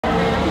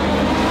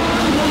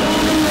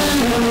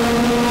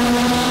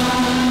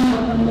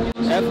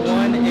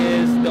F1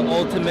 is the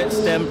ultimate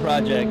STEM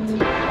project.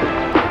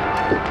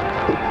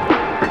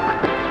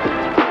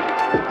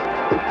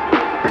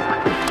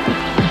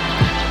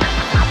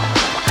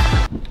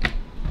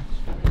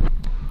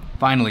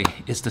 Finally,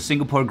 it's the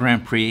Singapore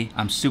Grand Prix.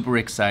 I'm super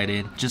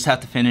excited. Just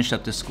have to finish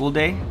up the school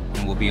day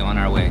and we'll be on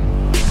our way.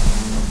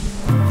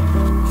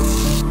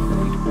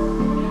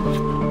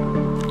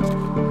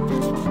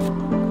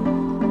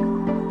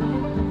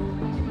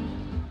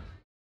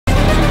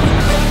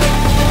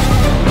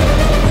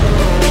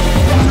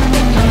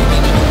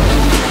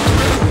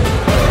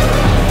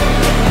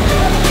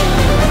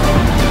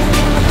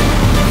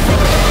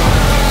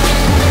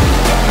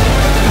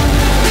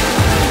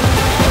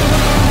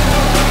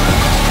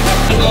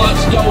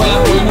 Go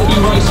out, we will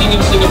be racing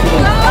in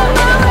Singapore.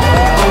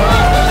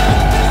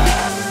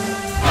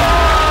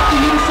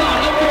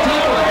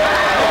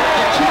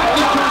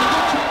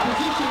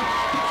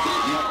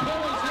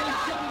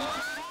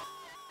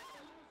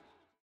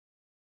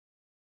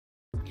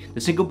 The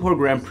Singapore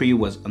Grand Prix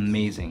was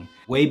amazing,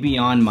 way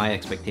beyond my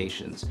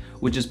expectations,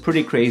 which is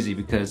pretty crazy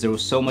because there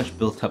was so much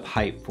built-up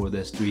hype for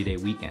this 3-day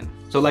weekend.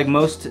 So like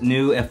most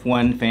new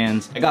F1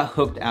 fans, I got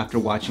hooked after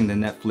watching the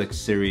Netflix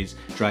series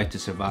Drive to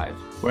Survive,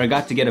 where I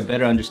got to get a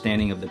better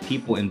understanding of the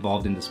people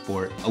involved in the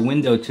sport, a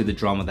window to the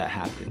drama that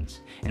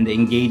happens, and the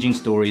engaging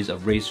stories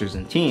of racers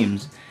and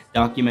teams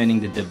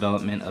documenting the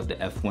development of the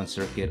F1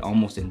 circuit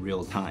almost in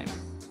real time.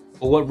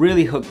 But what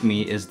really hooked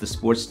me is the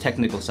sport's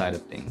technical side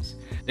of things.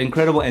 The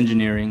incredible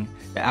engineering,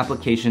 the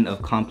application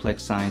of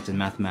complex science and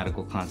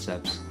mathematical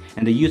concepts,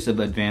 and the use of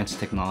advanced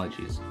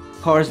technologies.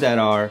 Cars that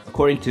are,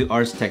 according to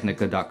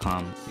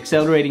arstechnica.com,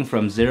 accelerating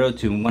from 0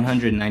 to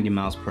 190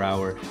 miles per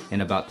hour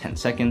in about 10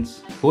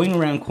 seconds, going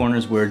around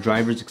corners where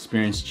drivers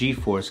experience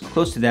G-force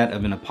close to that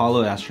of an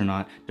Apollo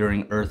astronaut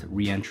during Earth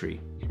re-entry,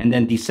 and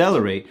then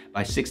decelerate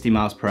by 60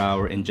 miles per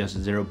hour in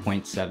just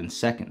 0.7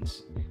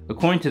 seconds.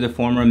 According to the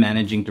former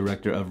managing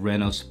director of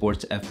Renault's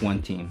sports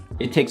F1 team,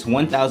 it takes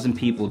 1,000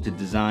 people to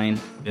design,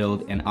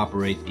 build, and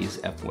operate these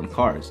F1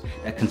 cars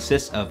that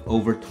consist of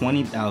over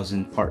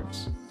 20,000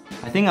 parts.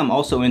 I think I'm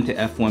also into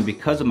F1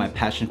 because of my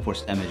passion for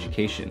STEM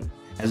education.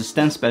 As a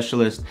STEM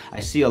specialist, I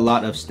see a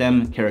lot of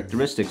STEM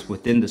characteristics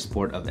within the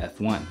sport of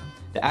F1.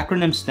 The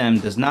acronym STEM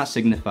does not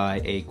signify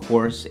a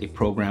course, a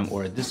program,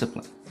 or a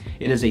discipline.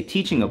 It is a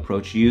teaching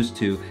approach used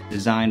to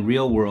design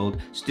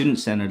real-world,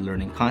 student-centered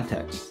learning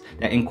contexts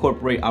that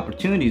incorporate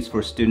opportunities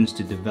for students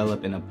to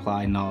develop and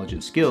apply knowledge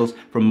and skills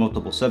from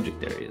multiple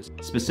subject areas,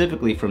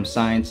 specifically from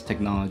science,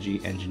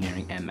 technology,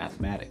 engineering, and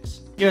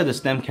mathematics. Here are the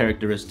STEM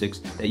characteristics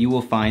that you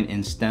will find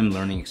in STEM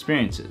learning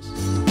experiences.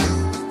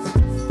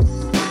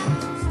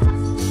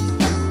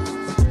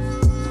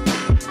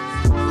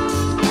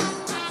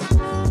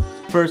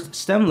 First,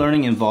 STEM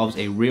learning involves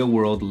a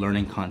real-world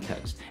learning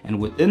context, and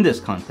within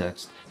this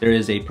context, there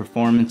is a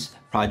performance,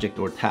 project,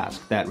 or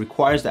task that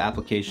requires the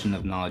application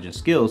of knowledge and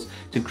skills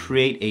to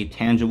create a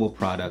tangible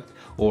product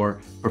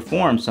or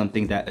perform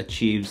something that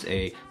achieves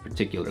a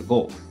particular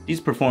goal.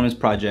 These performance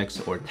projects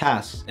or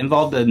tasks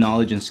involve the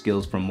knowledge and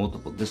skills from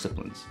multiple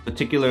disciplines,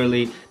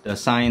 particularly the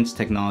science,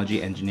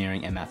 technology,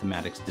 engineering, and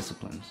mathematics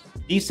disciplines.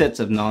 These sets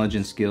of knowledge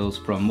and skills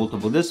from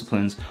multiple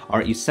disciplines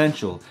are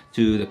essential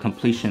to the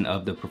completion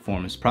of the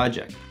performance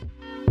project.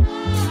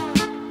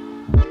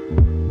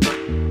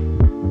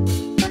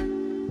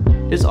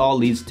 This all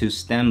leads to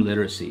STEM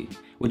literacy,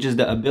 which is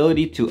the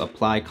ability to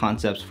apply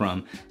concepts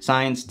from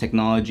science,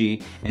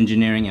 technology,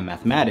 engineering, and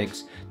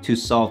mathematics to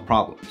solve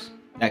problems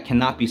that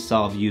cannot be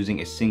solved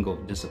using a single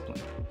discipline.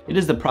 It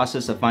is the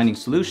process of finding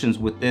solutions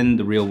within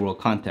the real-world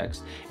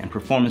context and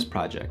performance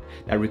project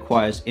that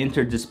requires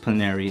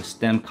interdisciplinary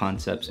STEM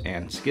concepts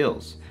and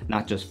skills,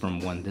 not just from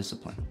one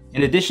discipline.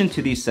 In addition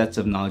to these sets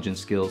of knowledge and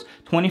skills,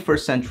 21st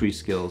century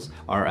skills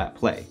are at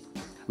play.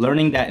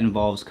 Learning that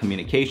involves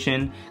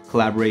communication,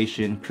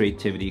 collaboration,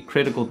 creativity,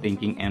 critical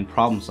thinking, and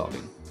problem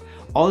solving.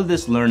 All of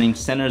this learning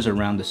centers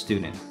around the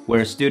student,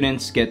 where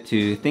students get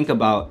to think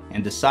about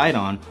and decide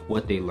on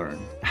what they learn,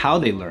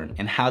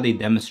 and how they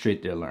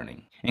demonstrate their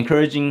learning,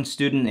 encouraging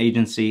student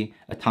agency,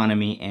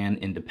 autonomy, and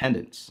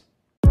independence.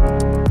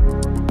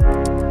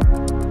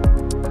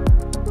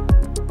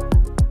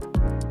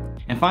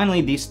 And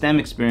finally, these STEM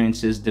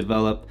experiences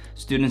develop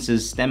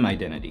students' STEM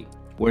identity,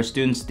 where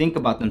students think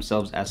about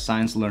themselves as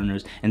science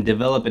learners and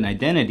develop an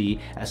identity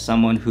as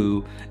someone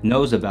who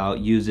knows about,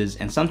 uses,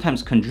 and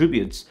sometimes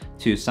contributes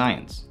to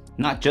science.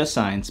 Not just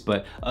science,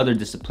 but other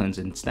disciplines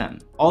in STEM.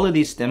 All of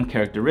these STEM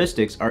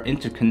characteristics are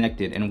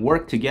interconnected and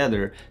work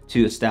together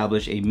to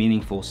establish a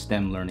meaningful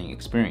STEM learning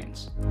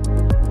experience.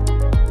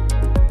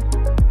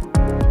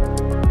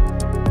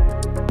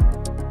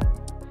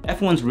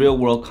 F1's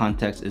real-world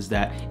context is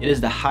that it is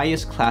the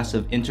highest class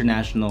of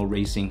international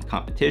racing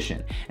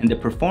competition, and the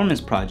performance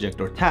project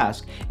or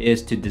task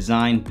is to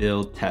design,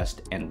 build,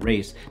 test, and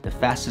race the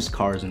fastest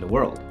cars in the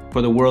world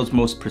for the world's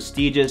most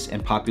prestigious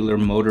and popular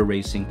motor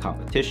racing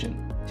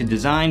competition. To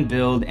design,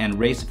 build, and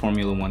race a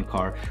Formula 1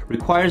 car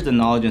requires the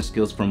knowledge and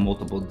skills from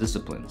multiple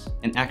disciplines,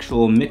 an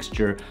actual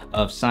mixture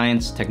of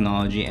science,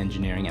 technology,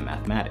 engineering, and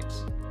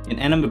mathematics. in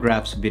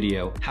Animagraffs'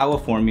 video, How a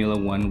Formula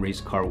One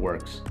Race Car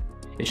Works.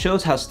 It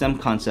shows how STEM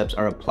concepts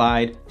are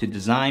applied to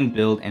design,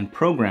 build, and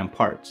program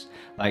parts,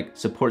 like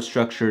support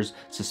structures,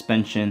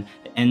 suspension,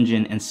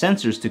 engine, and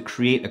sensors to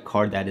create a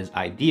car that is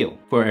ideal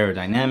for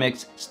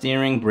aerodynamics,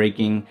 steering,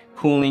 braking,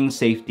 cooling,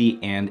 safety,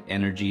 and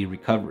energy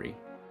recovery.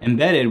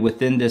 Embedded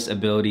within this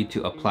ability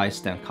to apply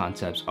STEM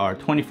concepts are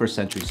 21st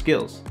century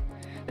skills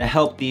that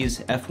help these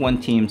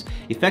F1 teams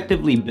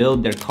effectively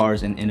build their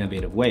cars in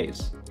innovative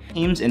ways.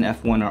 Teams in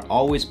F1 are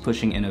always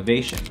pushing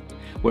innovation,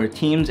 where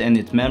teams and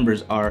its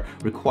members are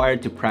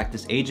required to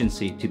practice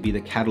agency to be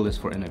the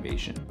catalyst for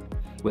innovation.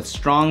 With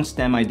strong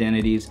STEM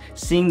identities,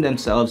 seeing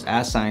themselves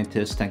as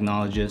scientists,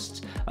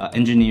 technologists,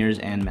 engineers,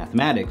 and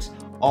mathematics,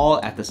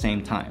 all at the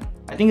same time.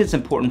 I think it's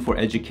important for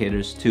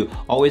educators to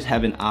always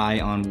have an eye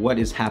on what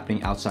is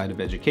happening outside of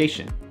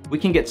education. We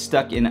can get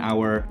stuck in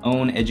our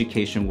own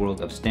education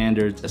world of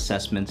standards,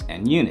 assessments,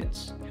 and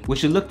units. We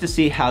should look to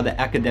see how the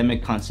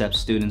academic concepts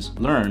students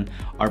learn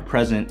are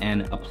present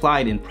and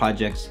applied in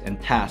projects and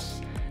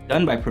tasks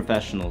done by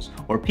professionals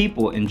or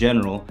people in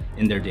general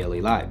in their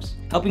daily lives,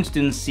 helping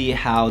students see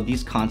how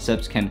these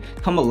concepts can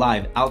come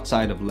alive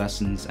outside of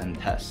lessons and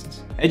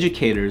tests.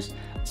 Educators,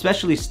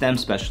 especially STEM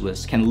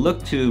specialists, can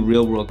look to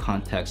real-world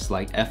contexts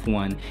like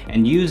F1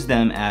 and use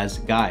them as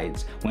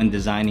guides when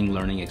designing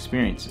learning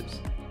experiences.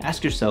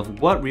 Ask yourself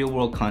what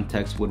real-world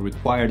context would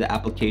require the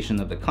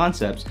application of the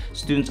concepts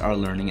students are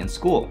learning in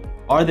school.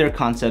 Are there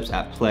concepts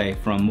at play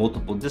from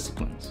multiple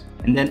disciplines?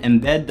 And then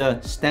embed the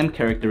STEM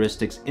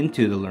characteristics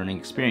into the learning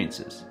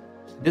experiences.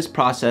 This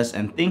process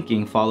and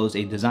thinking follows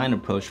a design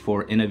approach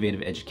for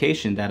innovative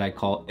education that I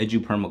call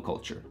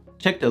edupermaculture.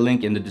 Check the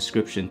link in the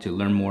description to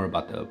learn more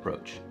about the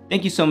approach.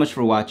 Thank you so much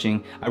for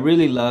watching. I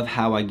really love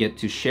how I get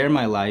to share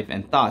my life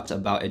and thoughts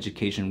about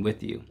education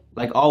with you.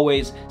 Like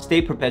always,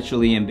 stay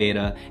perpetually in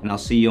beta, and I'll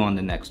see you on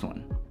the next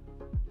one.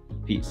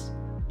 Peace.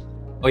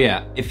 Oh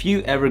yeah, if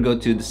you ever go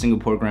to the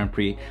Singapore Grand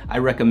Prix, I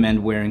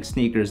recommend wearing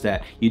sneakers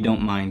that you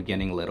don't mind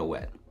getting a little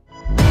wet.